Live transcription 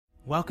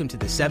Welcome to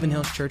the Seven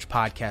Hills Church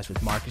podcast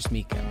with Marcus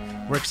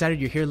Mika. We're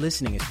excited you're here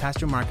listening as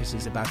Pastor Marcus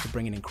is about to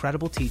bring an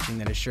incredible teaching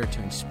that is sure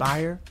to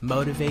inspire,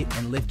 motivate,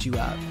 and lift you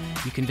up.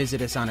 You can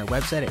visit us on our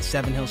website at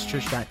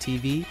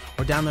sevenhillschurch.tv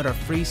or download our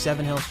free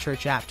Seven Hills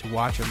Church app to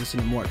watch or listen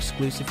to more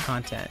exclusive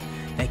content.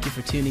 Thank you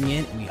for tuning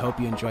in, and we hope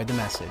you enjoyed the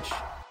message.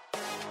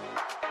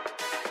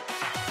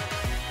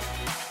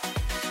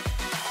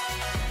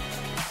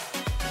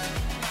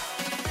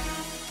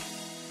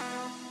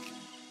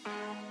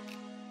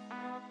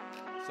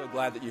 So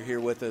glad that you're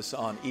here with us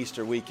on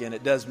Easter weekend.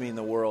 It does mean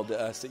the world to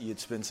us that you'd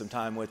spend some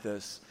time with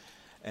us.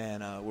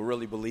 And we're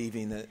really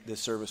believing that this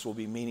service will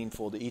be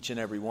meaningful to each and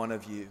every one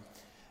of you.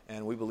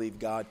 And we believe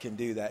God can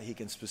do that. He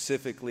can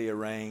specifically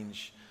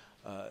arrange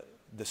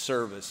the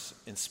service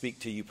and speak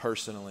to you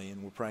personally.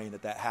 And we're praying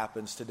that that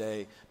happens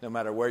today. No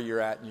matter where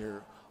you're at in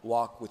your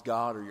walk with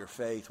God or your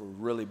faith, we're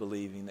really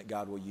believing that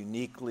God will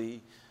uniquely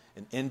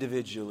and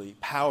individually,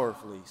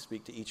 powerfully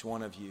speak to each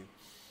one of you.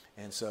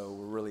 And so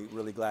we're really,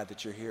 really glad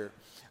that you're here.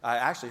 I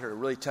actually heard a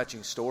really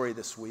touching story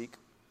this week.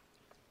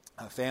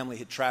 A family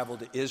had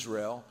traveled to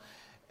Israel,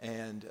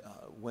 and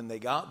when they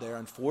got there,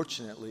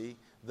 unfortunately,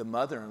 the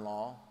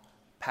mother-in-law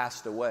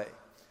passed away.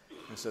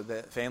 And so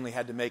the family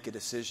had to make a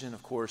decision,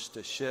 of course,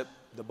 to ship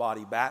the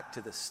body back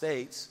to the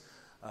States.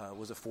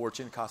 Was a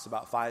fortune, cost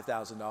about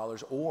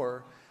 $5,000,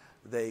 or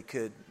they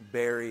could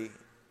bury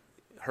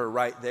her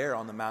right there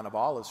on the Mount of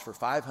Olives for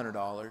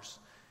 $500.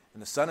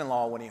 And the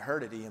son-in-law, when he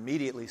heard it, he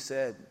immediately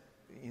said,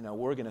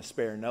 we're going to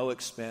spare no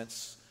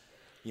expense.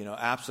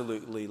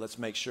 Absolutely, let's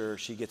make sure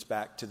she gets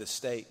back to the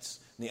States.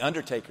 And the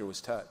undertaker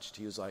was touched.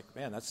 He was like,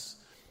 man, that's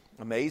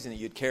amazing that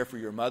you'd care for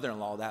your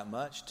mother-in-law that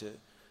much to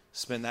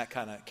spend that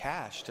kind of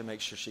cash to make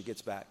sure she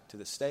gets back to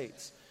the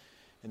States.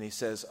 And he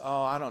says,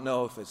 I don't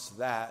know if it's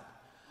that.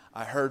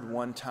 I heard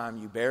one time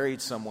you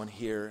buried someone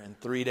here, and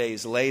 3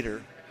 days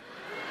later,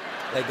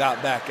 they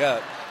got back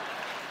up.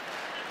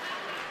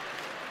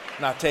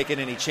 Not taking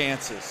any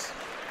chances.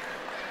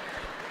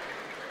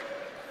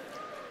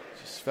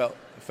 Just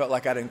felt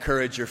like I'd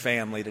encourage your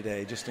family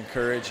today. Just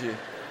encourage you.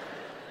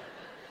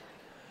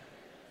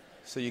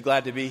 So you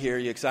glad to be here?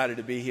 You excited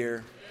to be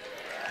here?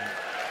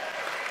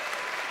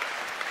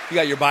 You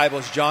got your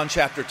Bibles, John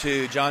chapter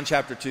 2. John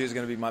chapter 2 is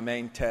going to be my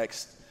main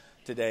text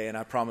today, and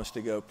I promise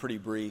to go pretty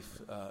brief,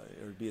 or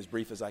be as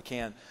brief as I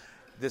can.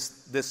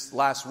 This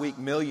last week,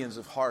 millions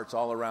of hearts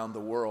all around the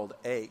world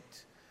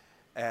ached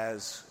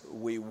as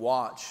we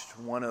watched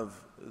one of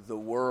the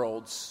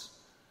world's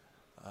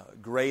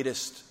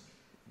greatest,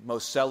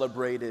 most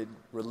celebrated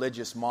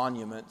religious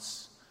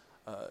monuments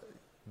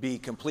be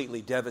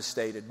completely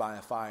devastated by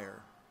a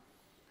fire.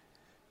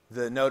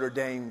 The Notre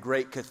Dame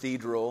Great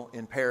Cathedral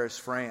in Paris,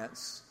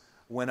 France,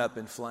 went up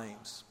in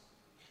flames.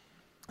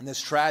 And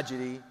this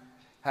tragedy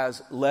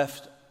has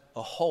left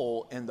a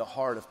hole in the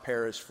heart of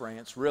Paris,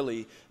 France,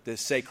 really the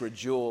sacred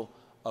jewel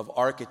of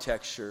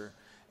architecture,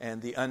 and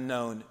the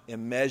unknown,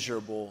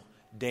 immeasurable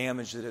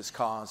damage that has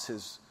caused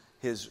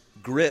has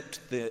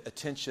gripped the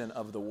attention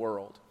of the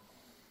world.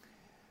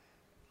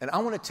 And I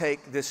want to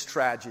take this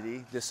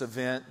tragedy, this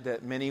event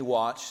that many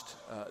watched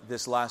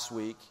this last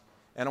week,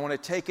 and I want to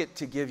take it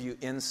to give you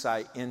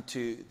insight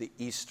into the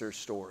Easter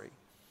story.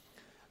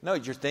 I know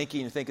you're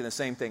thinking the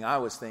same thing I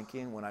was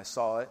thinking when I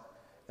saw it,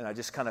 and I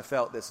just kind of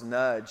felt this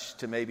nudge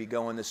to maybe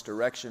go in this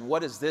direction.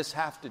 What does this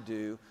have to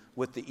do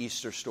with the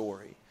Easter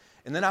story?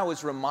 And then I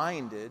was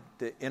reminded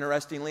that,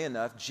 interestingly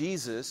enough,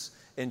 Jesus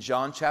in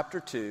John chapter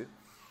 2,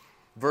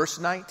 verse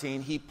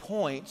 19, he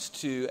points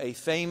to a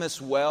famous,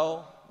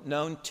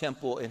 well-known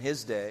temple in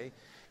his day.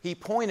 He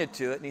pointed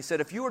to it and he said,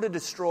 if you were to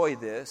destroy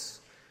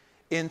this,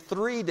 in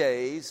 3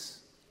 days,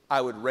 I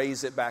would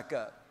raise it back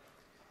up.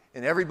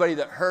 And everybody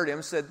that heard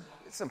him said,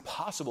 it's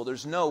impossible.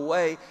 There's no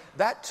way.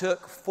 That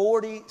took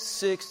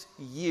 46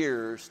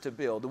 years to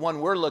build. The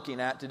one we're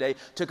looking at today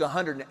took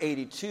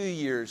 182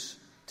 years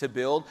to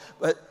build,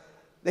 but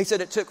they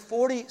said it took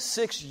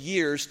 46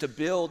 years to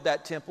build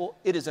that temple.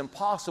 It is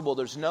impossible.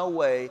 There's no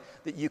way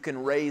that you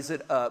can raise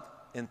it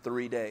up in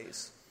 3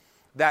 days.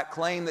 That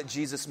claim that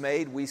Jesus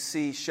made, we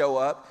see show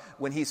up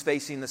when he's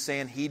facing the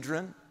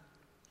Sanhedrin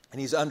and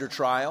he's under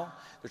trial.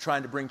 They're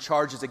trying to bring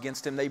charges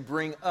against him. They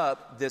bring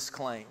up this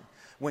claim.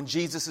 When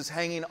Jesus is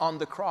hanging on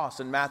the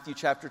cross in Matthew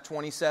chapter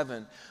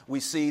 27,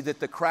 we see that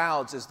the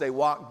crowds, as they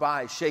walk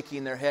by,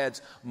 shaking their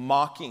heads,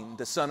 mocking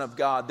the Son of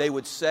God, they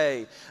would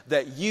say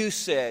that you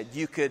said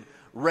you could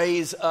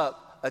raise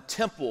up a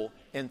temple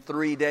in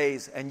 3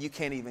 days and you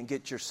can't even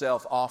get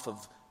yourself off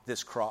of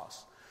this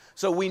cross.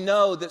 So we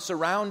know that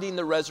surrounding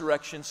the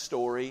resurrection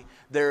story,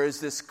 there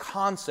is this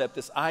concept,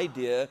 this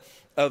idea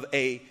of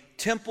a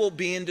temple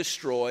being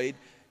destroyed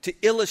to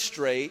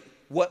illustrate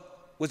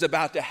what was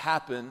about to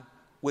happen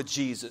with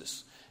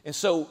Jesus. And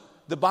so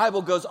the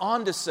Bible goes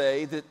on to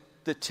say that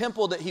the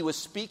temple that he was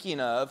speaking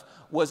of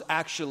was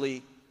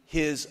actually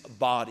his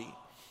body.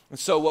 And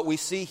so what we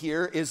see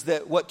here is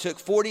that what took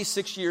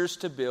 46 years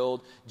to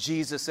build,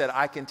 Jesus said,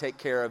 I can take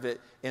care of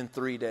it in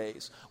 3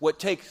 days. What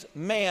takes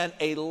man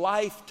a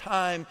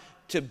lifetime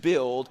to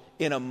build,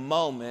 in a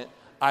moment,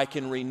 I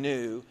can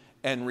renew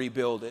and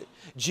rebuild it.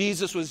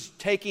 Jesus was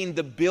taking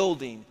the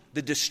building,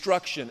 the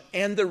destruction,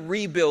 and the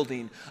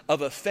rebuilding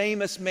of a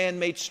famous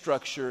man-made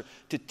structure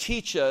to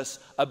teach us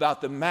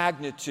about the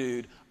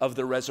magnitude of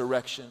the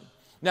resurrection.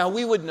 Now,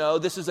 we would know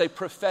this is a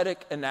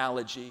prophetic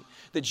analogy,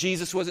 that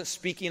Jesus wasn't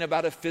speaking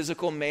about a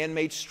physical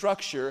man-made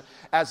structure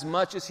as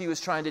much as he was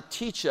trying to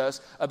teach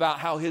us about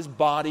how his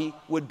body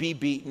would be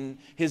beaten,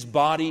 his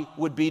body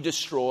would be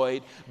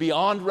destroyed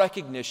beyond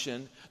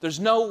recognition. There's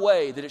no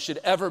way that it should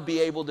ever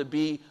be able to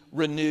be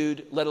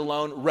renewed, let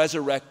alone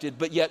resurrected.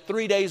 But yet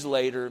 3 days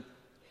later,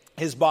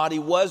 his body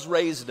was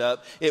raised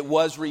up, it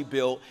was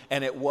rebuilt,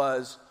 and it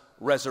was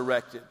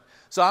resurrected.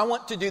 So I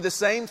want to do the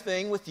same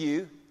thing with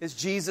you as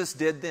Jesus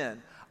did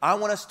then. I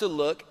want us to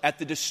look at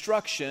the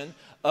destruction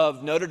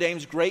of Notre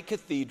Dame's great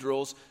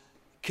cathedral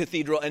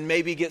and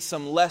maybe get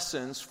some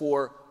lessons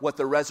for what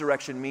the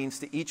resurrection means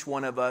to each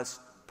one of us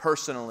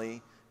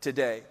personally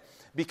today.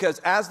 Because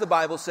as the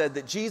Bible said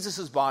that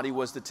Jesus' body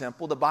was the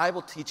temple, the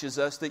Bible teaches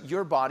us that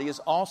your body is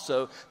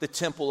also the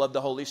temple of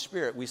the Holy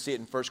Spirit. We see it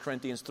in 1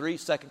 Corinthians 3,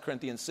 2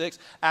 Corinthians 6,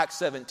 Acts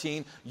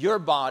 17. Your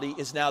body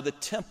is now the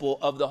temple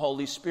of the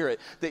Holy Spirit.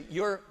 That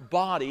your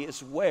body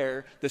is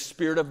where the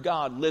Spirit of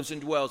God lives and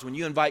dwells. When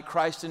you invite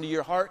Christ into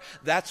your heart,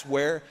 that's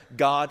where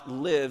God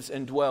lives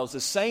and dwells. The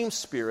same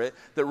Spirit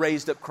that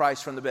raised up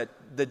Christ from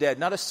the dead.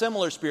 Not a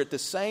similar Spirit, the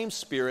same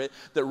Spirit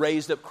that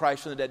raised up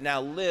Christ from the dead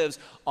now lives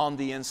on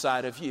the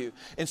inside of you.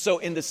 And so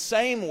in the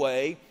same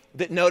way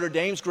that Notre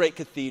Dame's great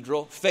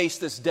cathedral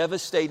faced this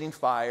devastating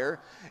fire,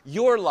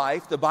 your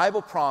life, the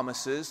Bible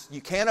promises,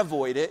 you can't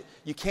avoid it,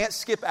 you can't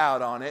skip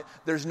out on it,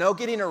 there's no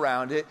getting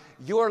around it,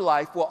 your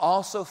life will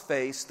also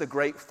face the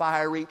great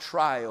fiery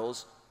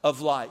trials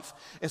of life.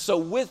 And so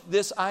with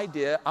this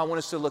idea, I want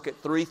us to look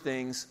at three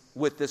things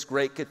with this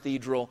great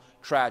cathedral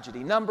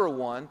tragedy. Number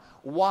one,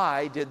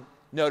 why did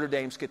Notre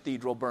Dame's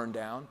cathedral burn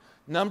down?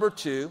 Number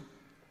two,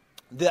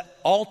 the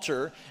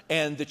altar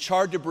and the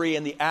charred debris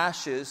and the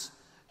ashes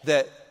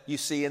that you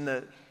see in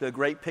the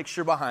great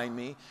picture behind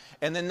me.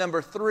 And then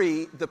number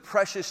three, the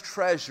precious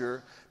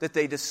treasure that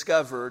they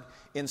discovered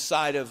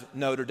inside of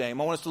Notre Dame.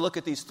 I want us to look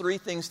at these three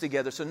things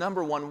together. So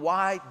number one,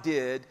 why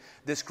did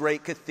this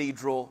great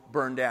cathedral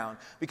burn down?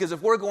 Because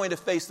if we're going to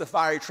face the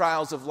fiery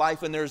trials of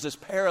life and there's this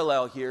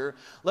parallel here,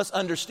 let's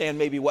understand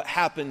maybe what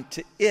happened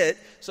to it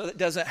so that it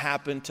doesn't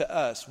happen to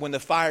us. When the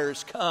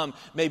fires come,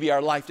 maybe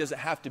our life doesn't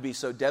have to be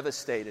so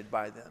devastated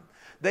by them.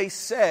 They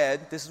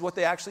said, this is what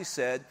they actually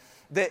said,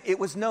 that it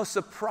was no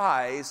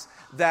surprise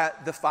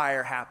that the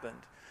fire happened.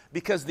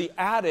 Because the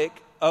attic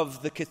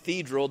of the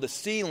cathedral, the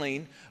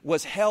ceiling,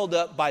 was held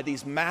up by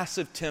these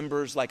massive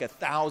timbers like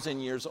 1,000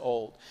 years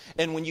old.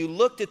 And when you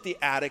looked at the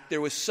attic, there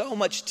was so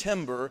much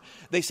timber,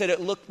 they said it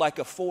looked like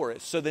a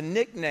forest. So the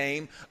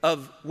nickname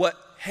of what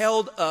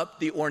held up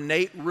the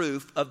ornate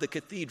roof of the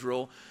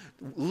cathedral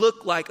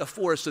looked like a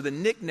forest. So the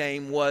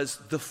nickname was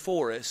the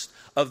forest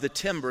of the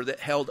timber that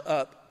held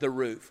up the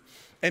roof.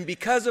 And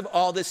because of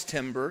all this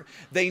timber,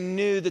 they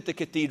knew that the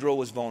cathedral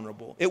was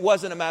vulnerable. It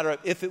wasn't a matter of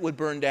if it would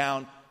burn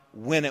down,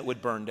 when it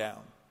would burn down.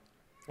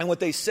 And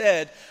what they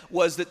said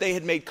was that they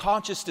had made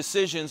conscious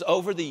decisions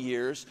over the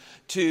years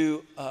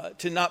to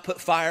not put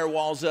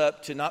firewalls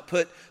up, to not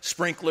put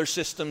sprinkler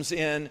systems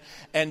in.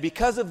 And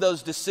because of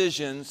those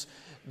decisions,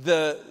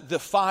 the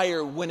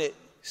fire, when it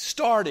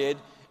started,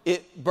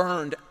 it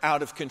burned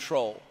out of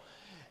control.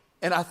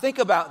 And I think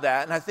about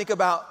that, and I think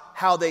about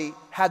how they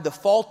had the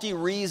faulty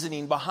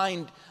reasoning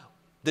behind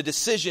the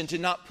decision to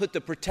not put the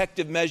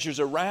protective measures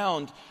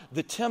around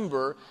the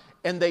timber.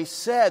 And they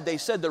said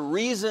the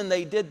reason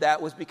they did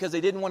that was because they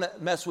didn't want to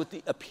mess with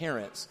the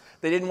appearance.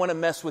 They didn't want to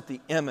mess with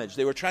the image.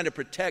 They were trying to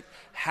protect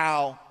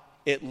how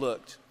it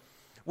looked.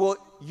 Well,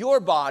 your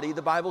body,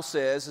 the Bible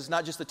says, is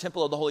not just the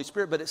temple of the Holy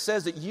Spirit, but it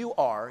says that you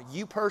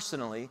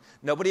personally,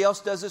 nobody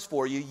else does this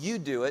for you, you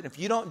do it. If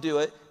you don't do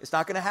it, it's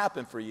not going to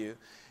happen for you.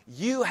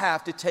 You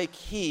have to take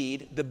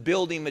heed the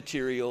building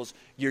materials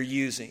you're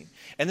using.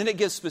 And then it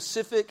gives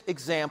specific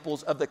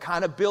examples of the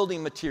kind of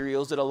building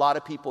materials that a lot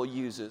of people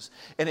uses.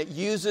 And it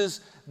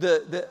uses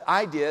the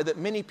idea that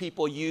many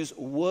people use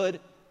wood,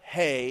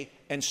 hay,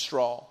 and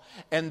straw.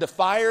 And the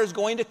fire is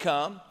going to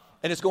come,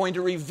 and it's going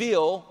to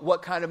reveal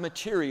what kind of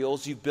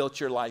materials you've built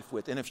your life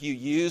with. And if you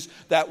use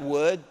that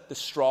wood, the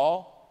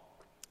straw,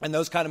 and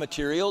those kind of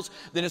materials,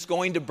 then it's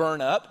going to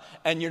burn up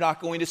and you're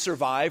not going to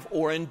survive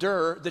or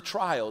endure the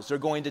trials. They're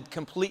going to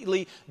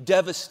completely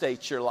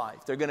devastate your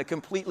life. They're going to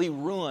completely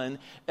ruin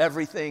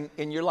everything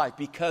in your life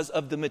because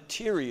of the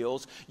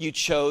materials you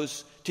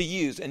chose to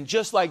use. And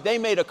just like they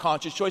made a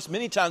conscious choice,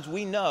 many times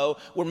we know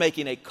we're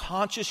making a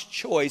conscious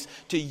choice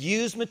to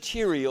use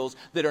materials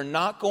that are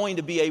not going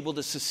to be able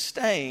to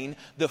sustain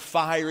the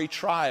fiery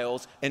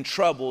trials and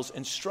troubles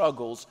and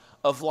struggles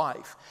of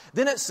life.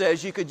 Then it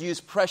says you could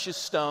use precious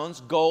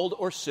stones, gold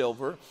or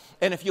silver,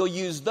 and if you'll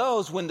use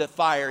those when the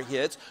fire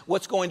hits,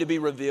 what's going to be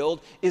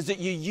revealed is that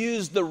you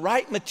use the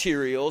right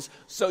materials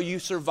so you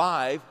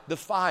survive the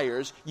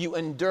fires, you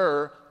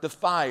endure the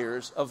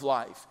fires of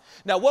life.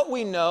 Now, what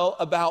we know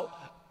about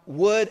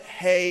wood,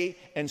 hay,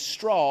 and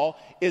straw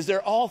is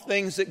they're all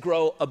things that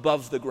grow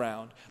above the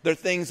ground. They're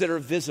things that are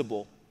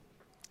visible.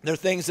 They're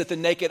things that the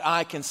naked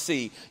eye can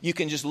see. You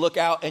can just look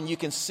out and you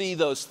can see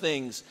those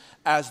things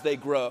as they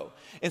grow.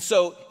 And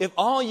so if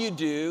all you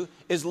do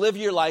is live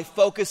your life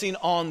focusing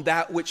on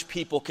that which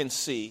people can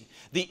see,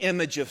 the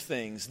image of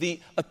things, the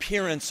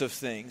appearance of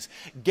things,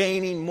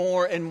 gaining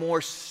more and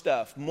more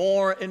stuff,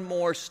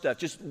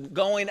 just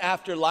going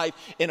after life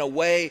in a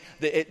way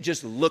that it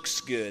just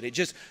looks good.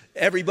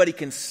 Everybody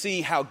can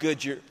see how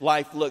good your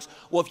life looks.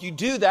 Well, if you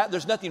do that,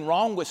 there's nothing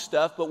wrong with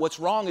stuff, but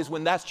what's wrong is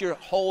when that's your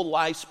whole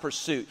life's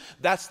pursuit.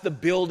 That's the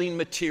building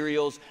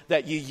materials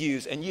that you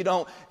use, and you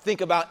don't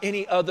think about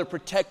any other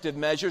protective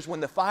measures.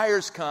 When the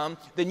fires come,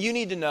 then you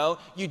need to know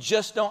you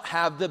just don't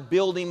have the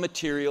building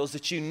materials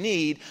that you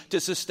need to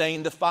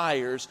sustain the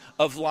fires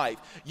of life.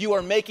 You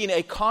are making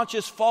a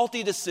conscious,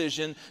 faulty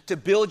decision to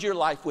build your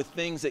life with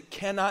things that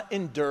cannot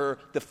endure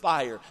the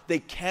fire. They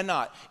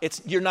cannot.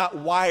 You're not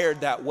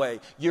wired that way.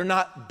 You're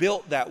not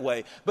built that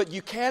way. But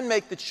you can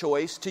make the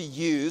choice to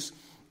use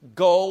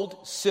gold,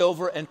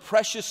 silver, and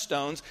precious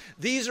stones.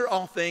 These are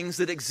all things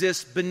that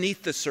exist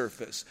beneath the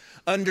surface,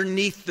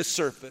 underneath the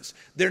surface.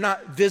 They're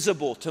not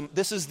visible.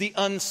 This is the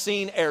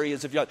unseen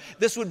areas of your life.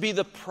 This would be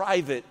the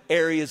private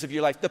areas of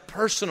your life, the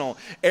personal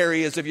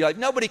areas of your life.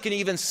 Nobody can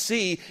even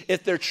see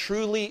if they're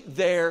truly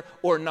there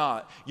or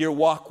not. Your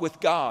walk with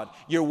God,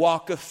 your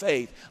walk of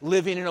faith,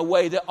 living in a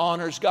way that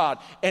honors God.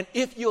 And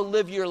if you'll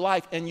live your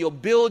life and you'll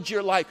build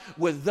your life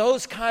with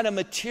those kind of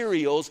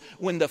materials,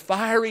 when the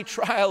fiery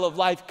trial of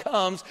life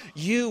comes,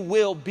 you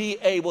will be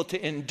able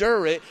to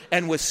endure it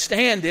and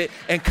withstand it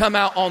and come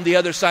out on the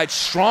other side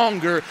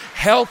stronger,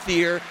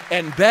 healthier,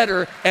 and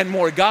better and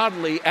more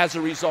godly as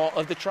a result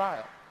of the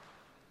trial.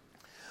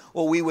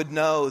 Well, we would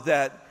know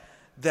that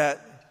the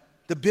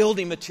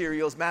building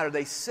materials matter.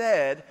 They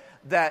said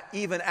that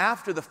even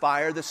after the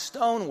fire, the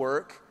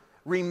stonework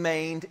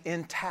remained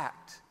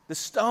intact. The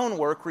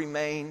stonework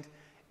remained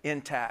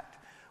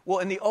intact. Well,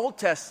 in the Old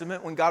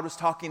Testament, when God was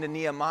talking to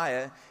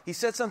Nehemiah, he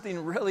said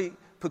something really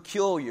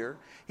peculiar.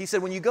 He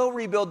said, when you go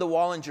rebuild the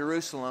wall in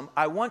Jerusalem,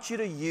 I want you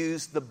to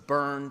use the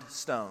burned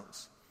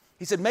stones.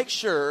 He said, make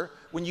sure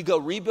when you go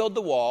rebuild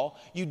the wall,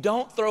 you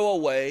don't throw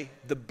away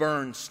the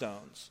burned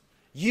stones.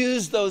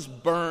 Use those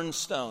burned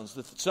stones,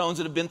 the stones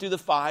that have been through the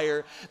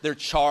fire. They're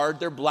charred,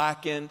 they're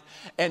blackened.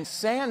 And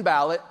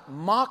Sanballat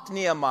mocked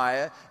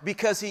Nehemiah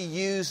because he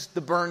used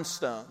the burned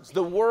stones.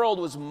 The world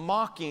was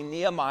mocking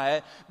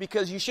Nehemiah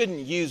because you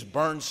shouldn't use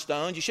burned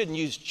stones. You shouldn't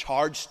use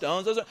charred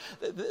stones.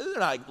 They're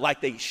not like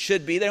they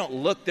should be. They're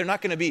not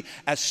going to be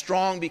as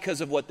strong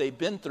because of what they've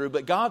been through.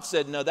 But God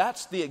said, no,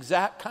 that's the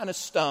exact kind of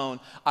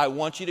stone I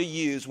want you to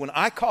use. When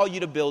I call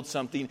you to build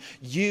something,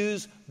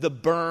 use the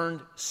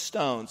burned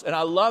stones. And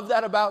I love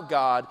that about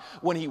God.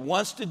 When he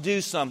wants to do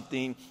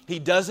something, he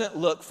doesn't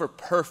look for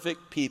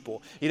perfect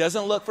people. He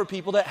doesn't look for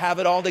people that have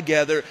it all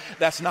together.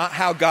 That's not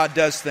how God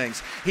does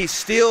things. He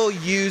still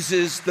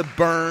uses the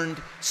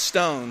burned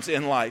stones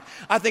in life.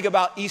 I think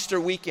about Easter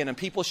weekend and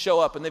people show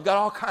up and they've got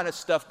all kind of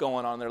stuff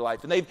going on in their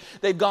life. And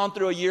they've gone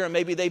through a year and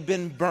maybe they've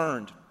been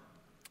burned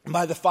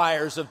by the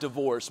fires of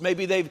divorce.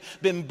 Maybe they've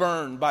been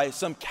burned by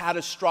some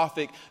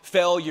catastrophic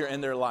failure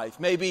in their life.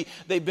 Maybe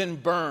they've been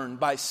burned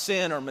by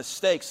sin or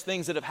mistakes,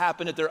 things that have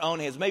happened at their own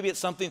hands. Maybe it's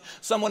something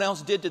someone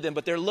else did to them,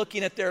 but they're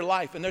looking at their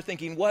life and they're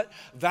thinking, what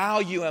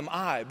value am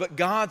I? But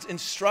God's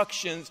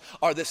instructions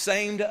are the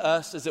same to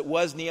us as it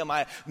was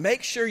Nehemiah.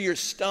 Make sure your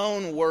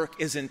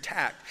stonework is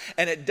intact.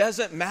 And it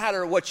doesn't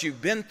matter what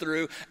you've been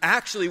through.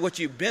 Actually, what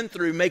you've been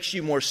through makes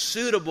you more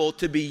suitable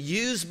to be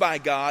used by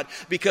God,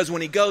 because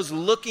when he goes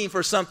looking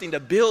for something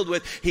to build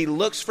with, he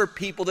looks for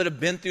people that have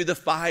been through the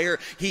fire.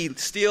 He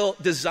still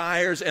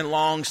desires and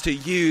longs to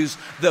use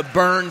the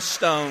burned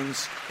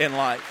stones in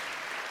life.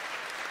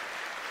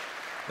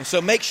 And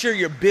so make sure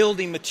your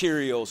building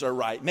materials are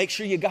right. Make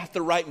sure you got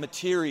the right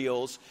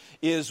materials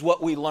is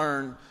what we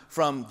learn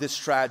from this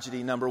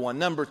tragedy, number one.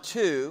 Number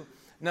two,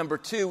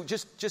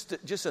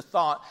 just a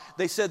thought.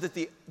 They said that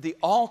the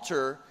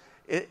altar,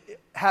 it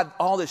had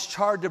all this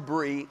charred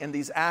debris and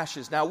these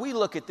ashes. Now we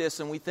look at this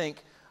and we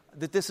think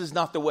that this is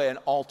not the way an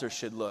altar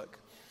should look,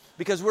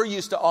 because we're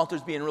used to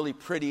altars being really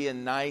pretty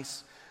and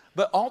nice.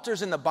 But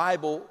altars in the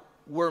Bible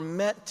were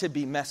meant to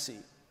be messy.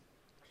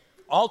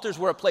 Altars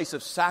were a place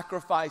of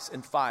sacrifice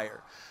and fire.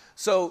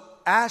 So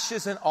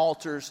ashes and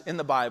altars in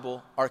the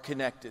Bible are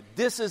connected.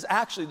 This is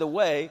actually the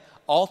way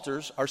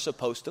altars are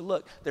supposed to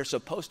look. They're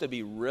supposed to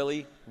be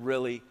really,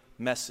 really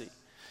messy.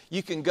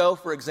 You can go,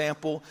 for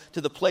example,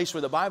 to the place where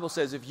the Bible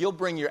says if you'll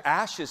bring your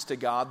ashes to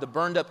God, the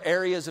burned up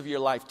areas of your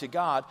life to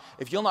God,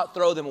 if you'll not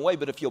throw them away,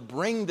 but if you'll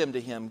bring them to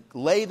him,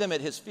 lay them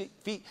at his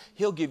feet,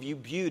 he'll give you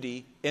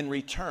beauty in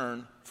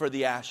return for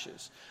the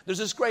ashes. There's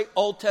this great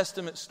Old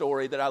Testament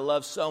story that I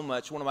love so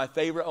much, one of my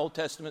favorite Old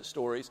Testament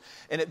stories,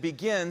 and it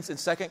begins in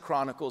 2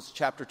 Chronicles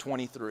chapter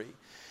 23.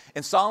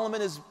 And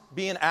Solomon is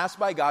being asked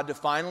by God to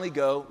finally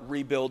go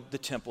rebuild the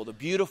temple, the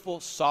beautiful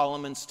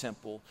Solomon's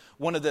temple.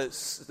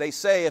 They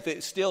say if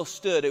it still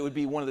stood, it would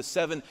be one of the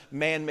 7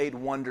 man-made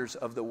wonders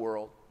of the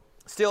world.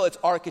 Still, its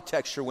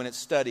architecture, when it's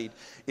studied,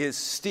 is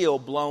still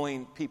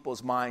blowing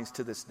people's minds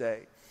to this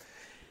day.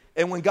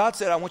 And when God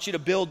said, I want you to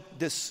build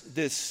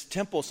this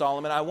temple,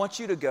 Solomon, I want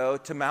you to go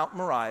to Mount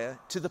Moriah,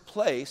 to the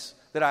place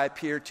that I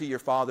appeared to your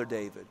father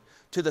David,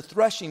 to the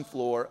threshing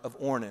floor of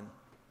Ornan.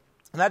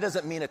 And that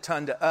doesn't mean a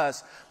ton to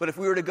us, but if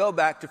we were to go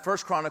back to 1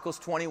 Chronicles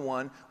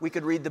 21, we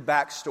could read the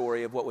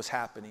backstory of what was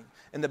happening.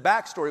 And the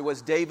backstory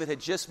was David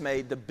had just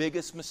made the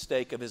biggest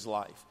mistake of his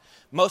life.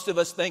 Most of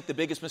us think the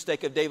biggest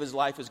mistake of David's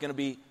life is going to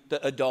be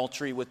the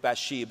adultery with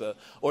Bathsheba,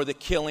 or the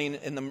killing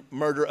and the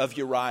murder of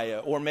Uriah,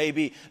 or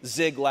maybe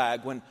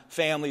Ziklag when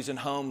families and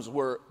homes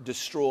were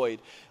destroyed.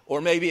 Or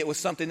maybe it was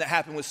something that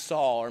happened with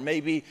Saul, or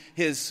maybe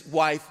his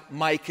wife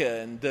Micah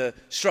and the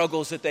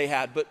struggles that they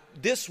had. But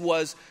this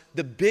was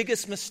the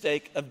biggest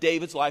mistake of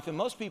David's life, and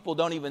most people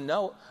don't even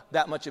know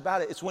that much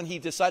about it. It's when he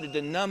decided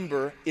to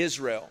number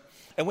Israel.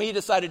 And when he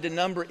decided to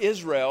number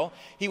Israel,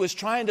 he was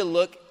trying to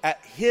look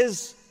at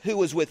who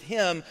was with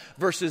him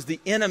versus the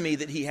enemy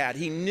that he had.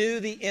 He knew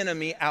the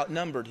enemy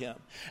outnumbered him.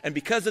 And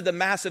because of the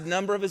massive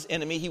number of his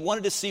enemy, he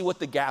wanted to see what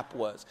the gap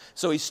was.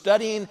 So he's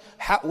studying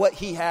what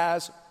he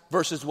has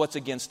versus what's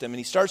against him. And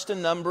he starts to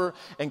number,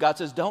 and God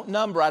says, don't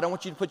number. I don't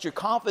want you to put your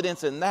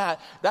confidence in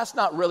that. That's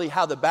not really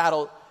how the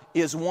battle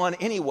is won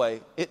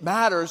anyway. It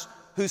matters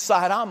whose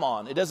side I'm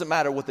on. It doesn't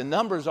matter what the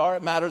numbers are.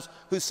 It matters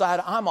whose side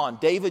I'm on.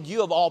 David,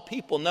 you of all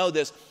people know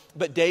this,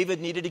 but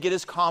David needed to get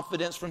his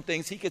confidence from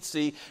things he could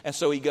see, and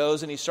so he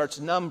goes and he starts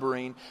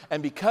numbering.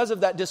 And because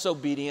of that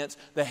disobedience,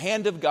 the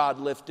hand of God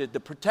lifted,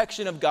 the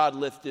protection of God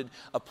lifted,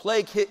 a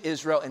plague hit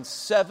Israel, and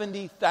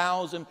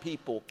 70,000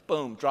 people,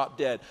 boom, dropped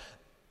dead.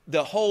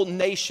 The whole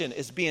nation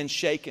is being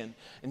shaken.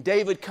 And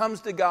David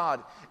comes to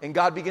God, and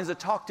God begins to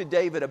talk to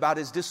David about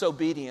his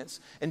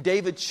disobedience. And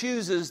David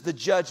chooses the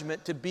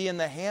judgment to be in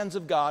the hands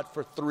of God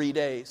for 3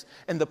 days.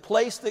 And the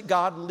place that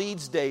God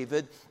leads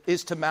David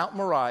is to Mount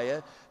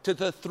Moriah, to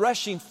the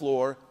threshing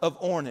floor of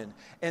Ornan.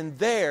 And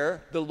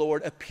there the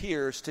Lord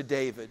appears to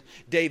David.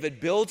 David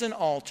builds an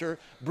altar,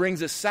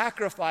 brings a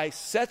sacrifice,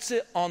 sets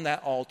it on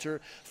that altar.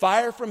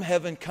 Fire from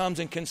heaven comes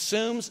and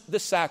consumes the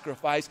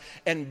sacrifice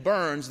and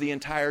burns the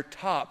entire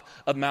top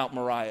of Mount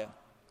Moriah.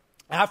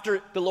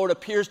 After the Lord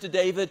appears to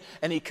David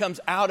and he comes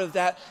out of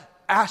that,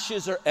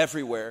 ashes are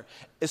everywhere.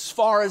 As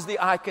far as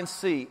the eye can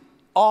see,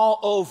 all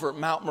over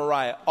Mount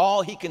Moriah,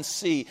 all he can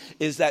see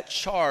is that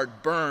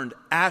charred, burned,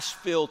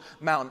 ash-filled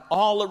mountain.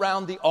 All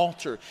around the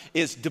altar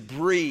is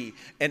debris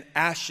and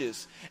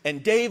ashes.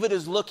 And David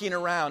is looking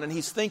around and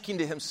he's thinking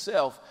to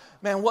himself,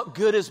 man, what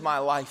good is my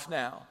life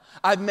now?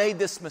 I've made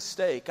this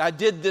mistake. I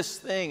did this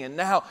thing, and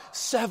now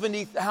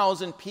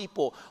 70,000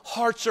 people,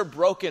 hearts are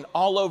broken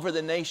all over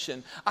the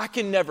nation. I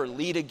can never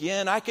lead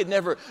again. I could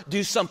never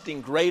do something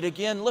great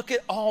again. Look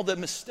at all the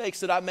mistakes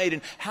that I made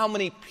and how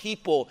many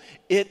people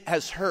it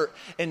has hurt.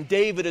 And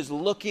David is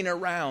looking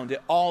around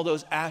at all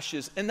those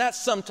ashes. And that's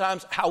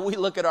sometimes how we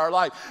look at our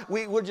life.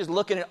 We're just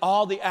looking at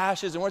all the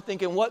ashes and we're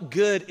thinking, what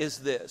good is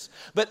this?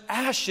 But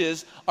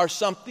ashes are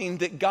something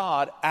that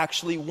God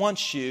actually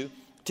wants you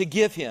to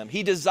give him.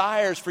 He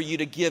desires for you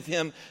to give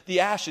him the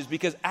ashes,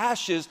 because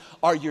ashes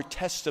are your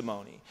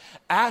testimony.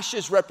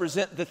 Ashes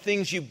represent the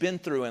things you've been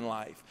through in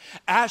life.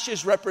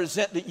 Ashes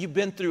represent that you've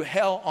been through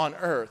hell on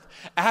earth.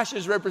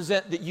 Ashes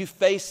represent that you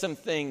face some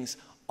things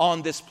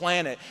on this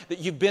planet, that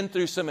you've been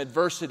through some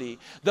adversity.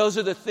 Those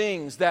are the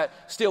things that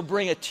still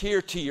bring a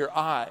tear to your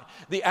eye.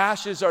 The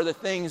ashes are the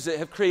things that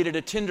have created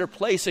a tender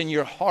place in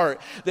your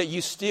heart, that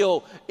you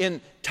still, in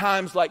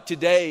times like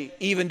today,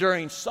 even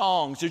during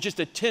songs, there's just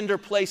a tender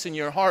place in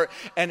your heart,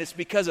 and it's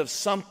because of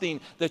something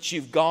that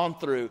you've gone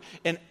through.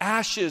 And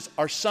ashes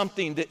are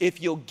something that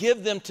if you'll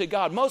give them to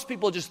God, most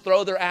people just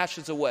throw their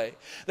ashes away.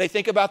 They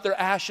think about their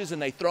ashes and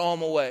they throw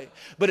them away.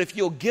 But if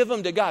you'll give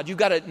them to God, you've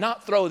got to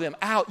not throw them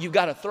out, you've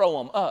got to throw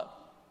them up.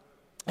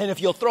 And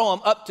if you'll throw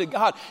them up to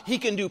God, he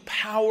can do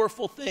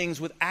powerful things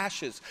with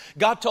ashes.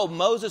 God told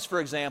Moses, for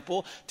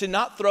example, to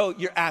not throw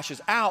your ashes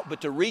out,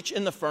 but to reach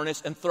in the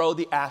furnace and throw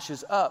the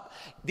ashes up.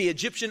 The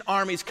Egyptian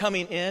army's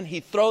coming in.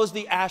 He throws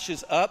the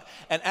ashes up.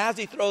 And as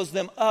he throws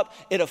them up,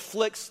 it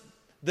afflicts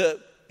the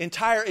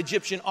entire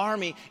Egyptian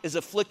army is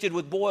afflicted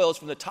with boils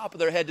from the top of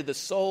their head to the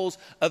soles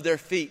of their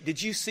feet.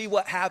 Did you see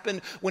what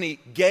happened when he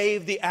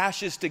gave the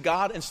ashes to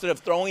God instead of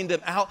throwing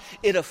them out?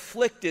 It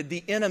afflicted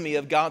the enemy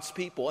of God's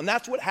people. And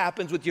that's what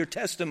happens with your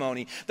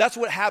testimony. That's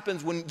what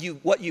happens when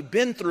what you've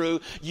been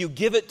through, you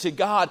give it to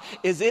God,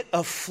 is it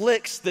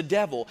afflicts the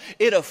devil.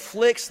 It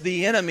afflicts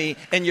the enemy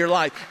in your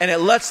life. And it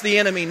lets the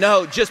enemy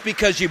know just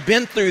because you've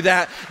been through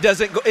that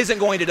isn't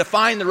going to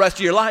define the rest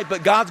of your life,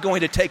 but God's going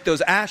to take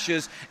those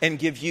ashes and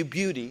give you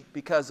beauty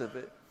because of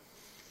it.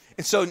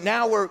 And so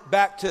now we're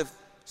back to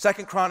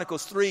 2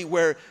 Chronicles 3,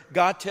 where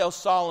God tells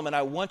Solomon,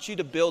 I want you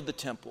to build the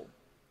temple.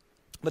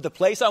 But the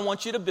place I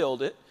want you to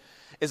build it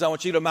is I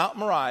want you to Mount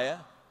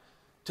Moriah,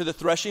 to the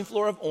threshing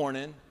floor of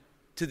Ornan,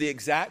 to the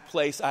exact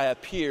place I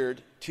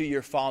appeared to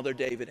your father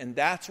David. And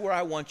that's where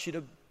I want you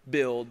to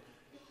build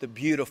the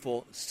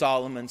beautiful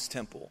Solomon's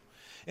temple.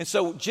 And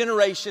so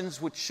generations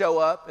would show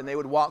up and they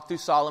would walk through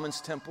Solomon's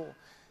temple.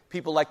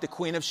 People like the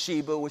Queen of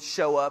Sheba would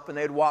show up and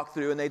they'd walk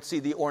through and they'd see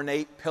the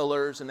ornate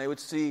pillars and they would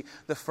see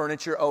the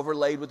furniture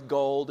overlaid with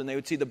gold and they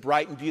would see the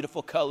bright and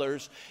beautiful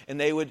colors and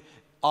they would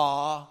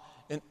awe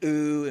and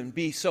ooh and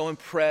be so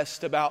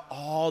impressed about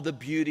all the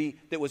beauty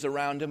that was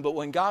around him. But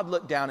when God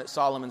looked down at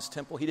Solomon's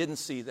temple, he didn't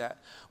see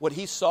that. What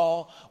he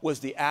saw was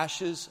the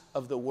ashes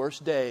of the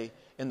worst day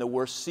in the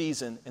worst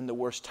season, in the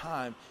worst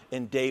time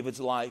in David's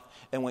life.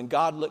 And when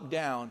God looked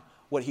down,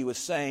 what he was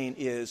saying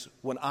is,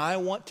 when I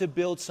want to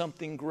build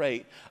something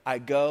great, I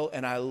go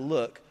and I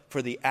look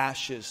for the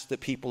ashes that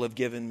people have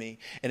given me.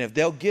 And if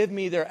they'll give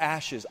me their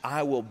ashes,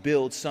 I will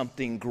build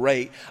something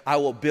great. I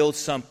will build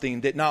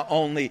something that not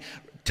only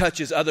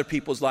touches other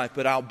people's life,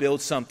 but I'll build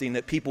something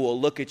that people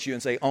will look at you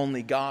and say,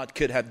 only God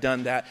could have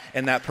done that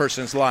in that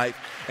person's life.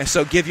 And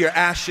so give your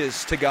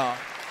ashes to God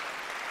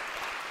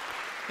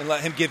and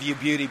let him give you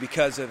beauty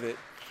because of it.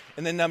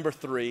 And then number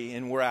 3,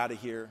 and we're out of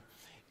here,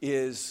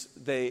 is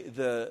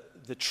the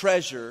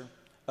treasure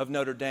of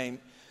Notre Dame.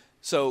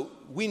 So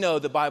we know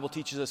the Bible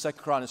teaches us 2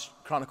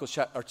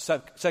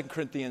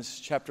 Corinthians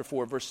chapter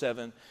 4, verse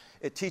 7.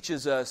 It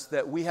teaches us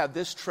that we have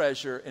this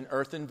treasure in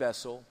earthen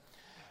vessel,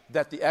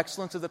 that the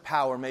excellence of the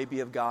power may be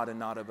of God and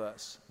not of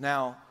us.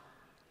 Now,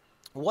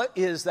 what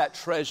is that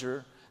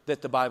treasure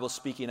that the Bible's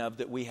speaking of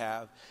that we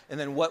have? And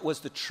then what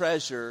was the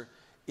treasure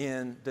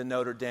in the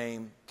Notre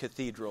Dame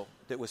Cathedral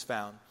that was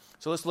found?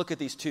 So let's look at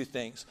these two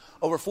things.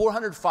 Over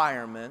 400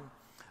 firemen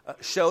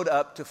showed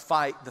up to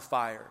fight the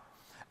fire.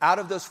 Out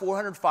of those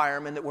 400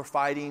 firemen that were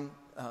fighting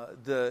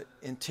the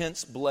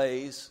intense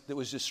blaze that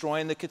was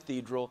destroying the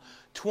cathedral,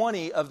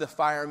 20 of the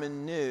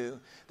firemen knew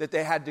that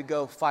they had to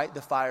go fight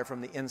the fire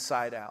from the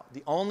inside out.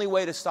 The only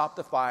way to stop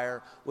the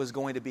fire was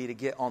going to be to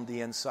get on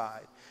the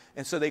inside.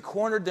 And so they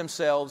cornered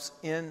themselves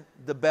in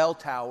the bell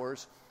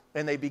towers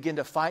and they began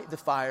to fight the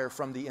fire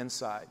from the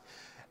inside.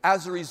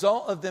 As a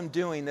result of them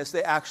doing this,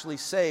 they actually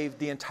saved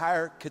the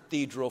entire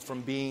cathedral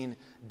from being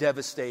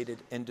devastated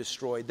and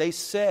destroyed. They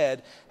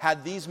said,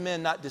 had these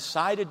men not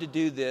decided to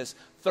do this,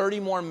 30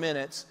 more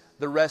minutes,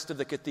 the rest of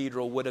the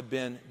cathedral would have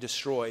been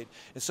destroyed.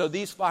 And so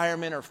these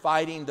firemen are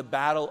fighting the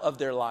battle of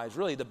their lives,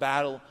 really the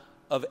battle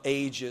of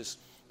ages,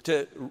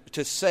 to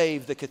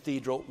save the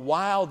cathedral.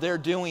 While they're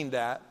doing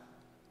that,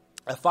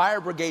 a fire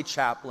brigade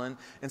chaplain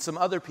and some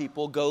other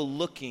people go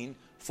looking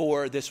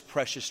for this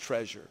precious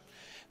treasure.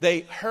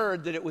 They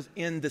heard that it was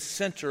in the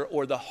center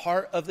or the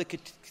heart of the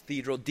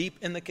cathedral, deep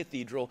in the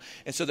cathedral.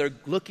 And so they're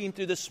looking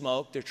through the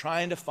smoke. They're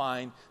trying to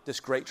find this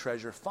great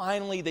treasure.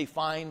 Finally, they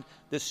find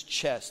this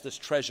chest, this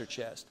treasure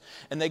chest.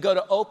 And they go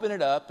to open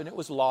it up, and it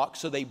was locked.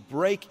 So they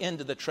break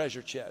into the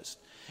treasure chest.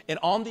 And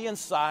on the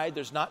inside,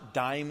 there's not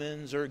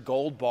diamonds or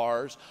gold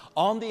bars.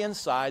 On the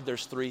inside,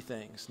 there's 3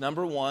 things.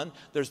 Number 1,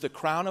 there's the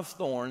crown of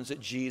thorns that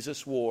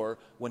Jesus wore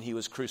when he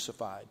was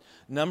crucified.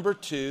 Number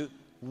 2,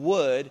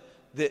 wood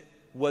that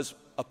was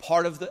a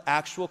part of the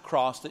actual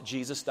cross that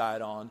Jesus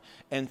died on.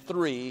 And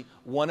 3,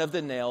 one of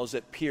the nails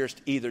that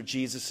pierced either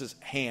Jesus'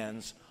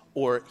 hands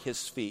or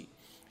his feet.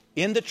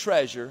 In the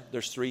treasure,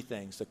 there's 3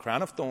 things. The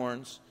crown of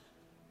thorns,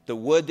 the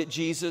wood that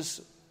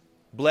Jesus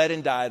bled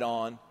and died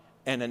on,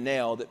 and a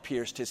nail that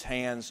pierced his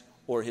hands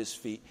or his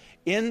feet.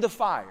 In the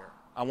fire,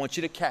 I want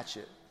you to catch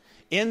it.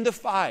 In the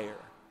fire,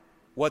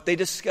 what they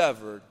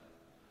discovered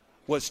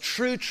was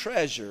true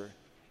treasure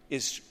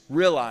is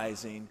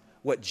realizing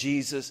what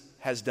Jesus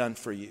has done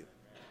for you.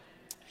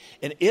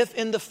 And if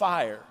in the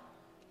fire,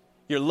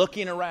 you're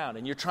looking around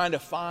and you're trying to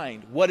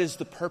find what is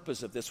the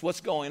purpose of this,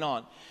 what's going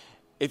on,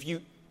 if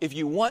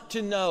you want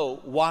to know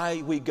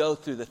why we go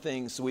through the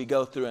things we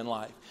go through in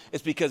life,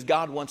 it's because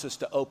God wants us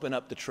to open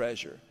up the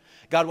treasure.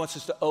 God wants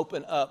us to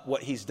open up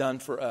what he's done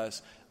for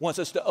us, wants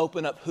us to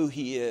open up who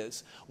he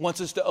is, wants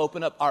us to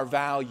open up our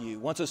value,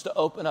 wants us to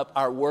open up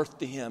our worth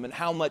to him and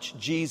how much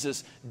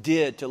Jesus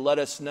did to let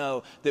us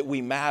know that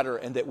we matter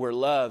and that we're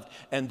loved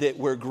and that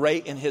we're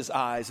great in his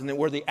eyes and that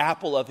we're the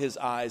apple of his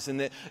eyes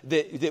and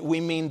that we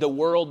mean the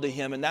world to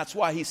him. And that's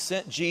why he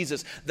sent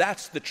Jesus.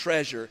 That's the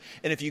treasure.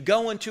 And if you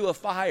go into a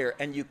fire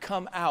and you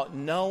come out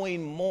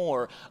knowing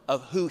more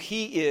of who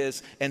he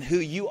is and who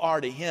you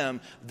are to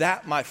him,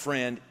 that, my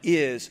friend,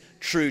 is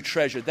true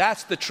treasure.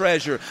 That's the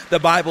treasure the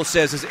Bible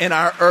says is in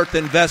our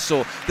earthen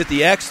vessel, that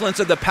the excellence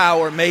of the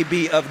power may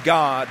be of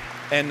God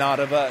and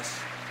not of us.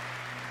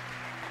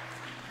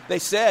 They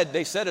said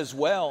as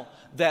well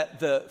that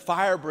the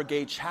fire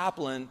brigade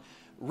chaplain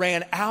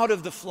ran out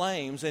of the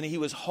flames and he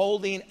was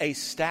holding a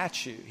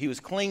statue. He was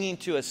clinging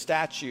to a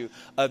statue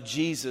of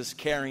Jesus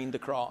carrying the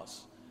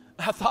cross.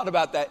 I thought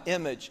about that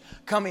image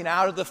coming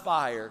out of the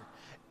fire,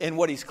 and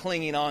what he's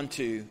clinging on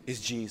to is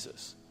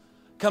Jesus.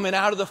 Coming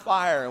out of the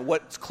fire, and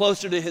what's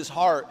closer to his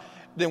heart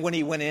than when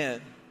he went in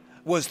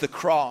was the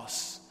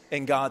cross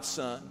and God's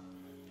Son.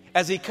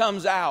 As he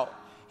comes out,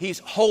 he's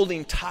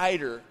holding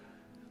tighter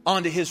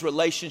onto his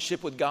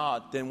relationship with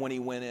God than when he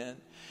went in.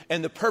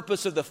 And the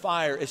purpose of the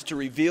fire is to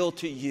reveal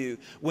to you,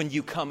 when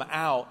you come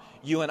out,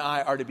 you and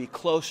I are to be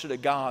closer to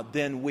God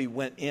than we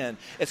went in.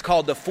 It's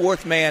called the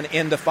fourth man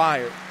in the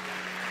fire.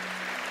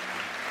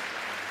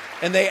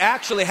 And they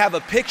actually have a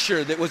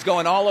picture that was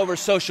going all over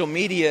social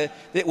media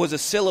that was a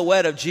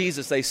silhouette of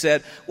Jesus. They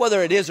said,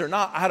 whether it is or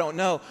not, I don't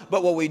know.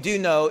 But what we do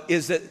know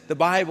is that the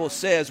Bible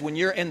says when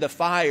you're in the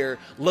fire,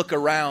 look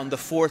around. The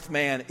fourth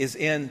man is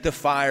in the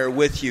fire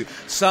with you.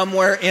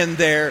 Somewhere in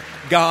there,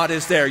 God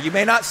is there. You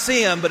may not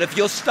see him, but if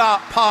you'll stop,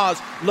 pause,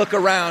 look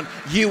around,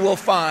 you will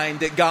find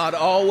that God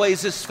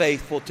always is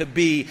faithful to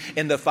be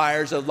in the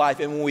fires of life.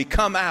 And when we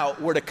come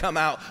out, we're to come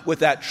out with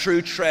that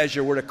true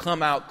treasure. We're to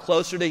come out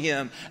closer to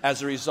him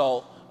as a result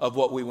of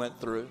what we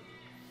went through.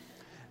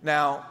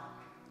 Now,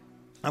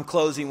 I'm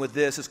closing with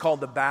this. It's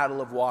called the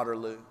Battle of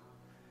Waterloo.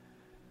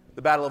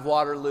 The Battle of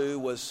Waterloo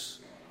was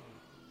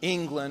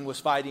England was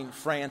fighting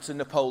France and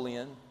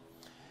Napoleon.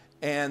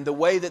 And the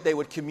way that they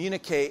would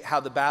communicate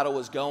how the battle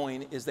was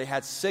going is they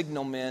had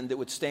signalmen that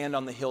would stand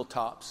on the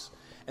hilltops.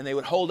 And they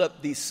would hold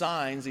up these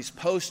signs, these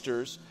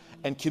posters,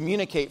 and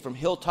communicate from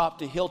hilltop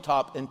to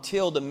hilltop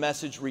until the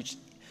message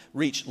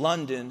reached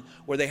London,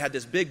 where they had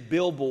this big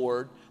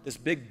billboard, this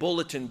big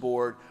bulletin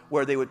board,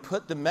 where they would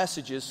put the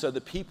messages so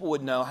the people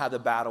would know how the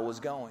battle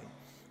was going.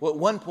 Well, at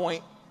one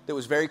point that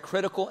was very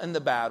critical in the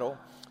battle,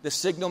 the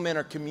signalmen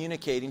are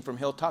communicating from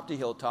hilltop to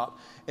hilltop,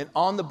 and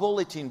on the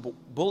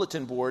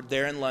bulletin board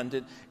there in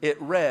London, it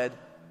read,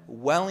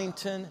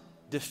 "Wellington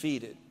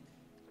defeated."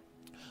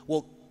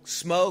 Well,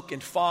 smoke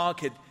and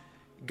fog had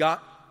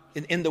got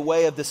in the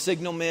way of the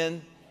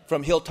signalmen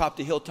from hilltop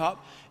to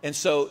hilltop, and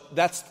so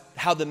that's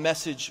how the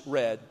message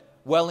read,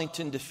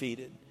 "Wellington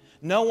defeated."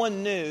 No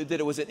one knew that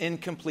it was an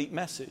incomplete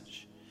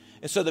message.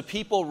 And so the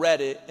people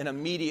read it, and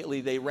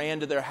immediately they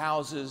ran to their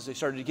houses. They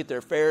started to get their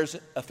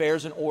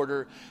affairs in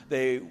order.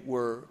 They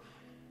were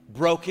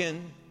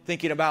broken,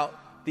 thinking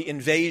about the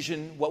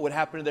invasion, what would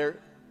happen to their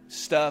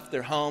stuff,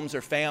 their homes,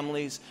 their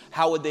families.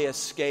 How would they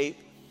escape?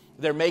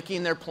 They're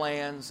making their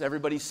plans.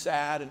 Everybody's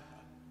sad, and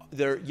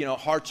their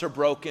hearts are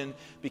broken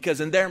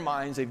because in their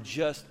minds they've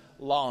just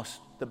lost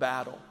the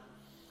battle.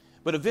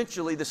 But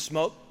eventually the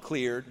smoke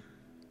cleared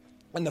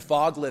and the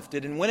fog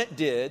lifted, and when it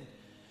did,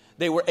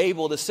 the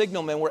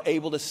signalmen were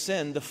able to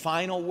send the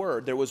final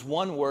word. There was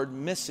one word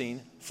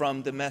missing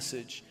from the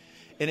message,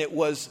 and it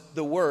was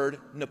the word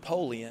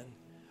Napoleon.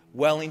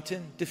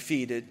 Wellington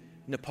defeated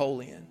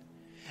Napoleon.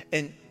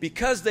 And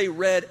because they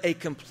read a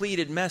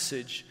completed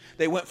message,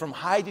 they went from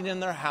hiding in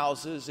their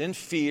houses in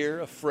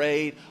fear,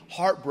 afraid,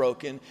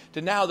 heartbroken,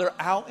 to now they're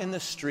out in the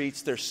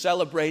streets, they're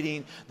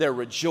celebrating, they're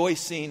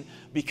rejoicing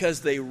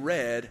because they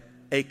read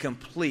a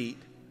complete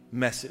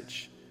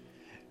message.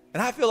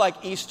 And I feel like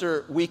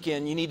Easter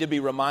weekend, you need to be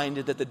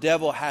reminded that the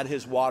devil had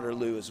his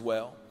Waterloo as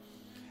well.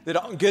 That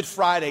on Good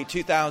Friday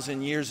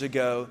 2,000 years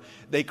ago,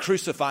 they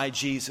crucified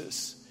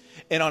Jesus.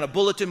 And on a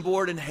bulletin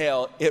board in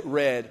hell, it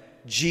read,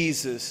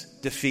 "Jesus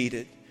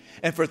defeated."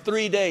 And for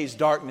 3 days,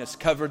 darkness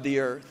covered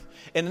the earth.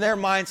 And in their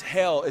minds,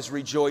 hell is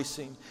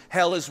rejoicing.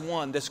 Hell has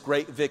won this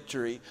great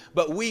victory.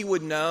 But we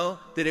would know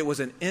that it was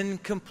an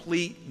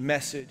incomplete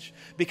message.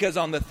 Because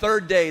on the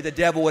third day, the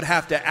devil would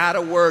have to add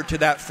a word to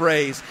that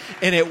phrase.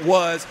 And it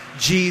was,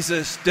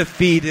 Jesus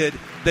defeated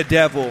the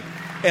devil.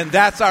 And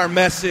that's our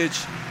message.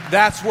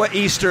 That's what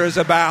Easter is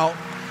about.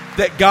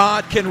 That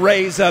God can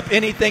raise up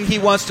anything he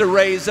wants to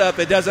raise up.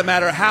 It doesn't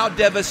matter how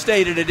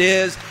devastated it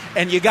is.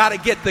 And you got to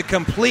get the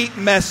complete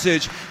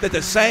message that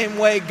the same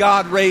way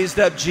God raised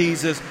up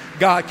Jesus,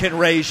 God can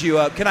raise you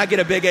up. Can I get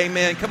a big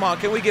amen? Come on,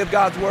 can we give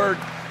God's word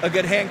a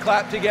good hand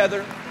clap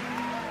together?